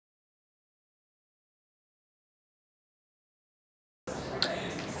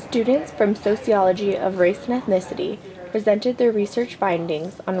Students from Sociology of Race and Ethnicity presented their research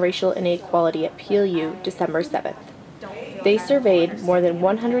findings on racial inequality at PLU December 7th. They surveyed more than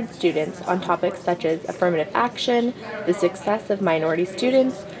 100 students on topics such as affirmative action, the success of minority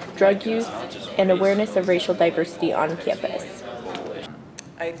students, drug use, and awareness of racial diversity on campus.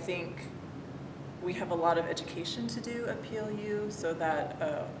 I think we have a lot of education to do at PLU so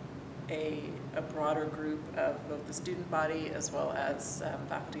that a broader group of both the student body as well as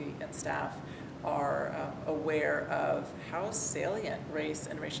faculty and staff are aware of how salient race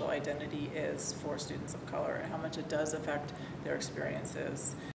and racial identity is for students of color and how much it does affect their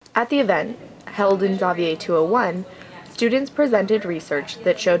experiences. At the event, held in Xavier 201, students presented research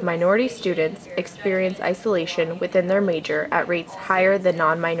that showed minority students experience isolation within their major at rates higher than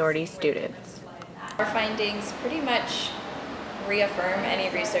non-minority students. Our findings pretty much reaffirm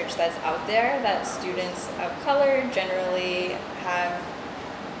any research that's out there that students of color generally have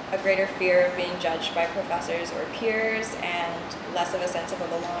a greater fear of being judged by professors or peers and less of a sense of a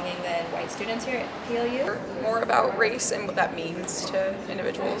belonging than white students here at PLU. More about race and what that means to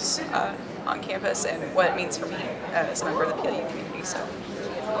individuals on campus and what it means for me as a member of the PLU community. So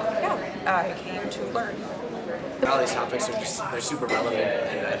yeah, I came to learn. All these topics they're super relevant,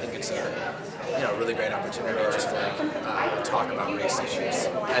 and I think it's a really great opportunity just to talk about race issues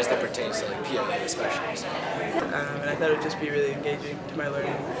as they pertain to PLU especially. So. And I thought it would just be really engaging to my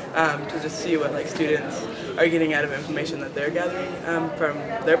learning to just see what students are getting out of information that they're gathering from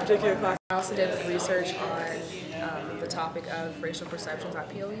their particular class. I also did research on the topic of racial perceptions at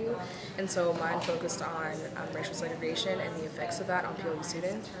PLU, and so mine focused on racial segregation and the effects of that on PLU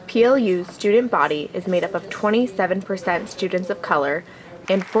students. PLU's student body is made up of 27% students of color,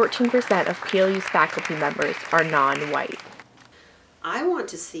 and 14% of PLU's faculty members are non-white. I want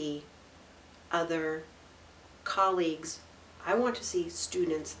to see other colleagues, I want to see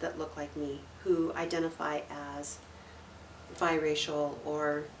students that look like me, who identify as biracial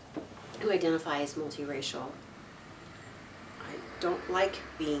or who identify as multiracial. I don't like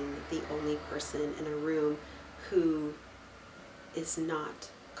being the only person in a room who is not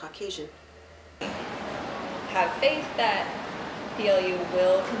Caucasian. Have faith that PLU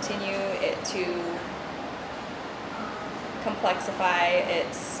will continue to complexify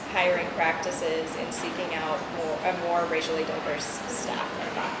its hiring practices in seeking out a more racially diverse staff and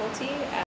faculty.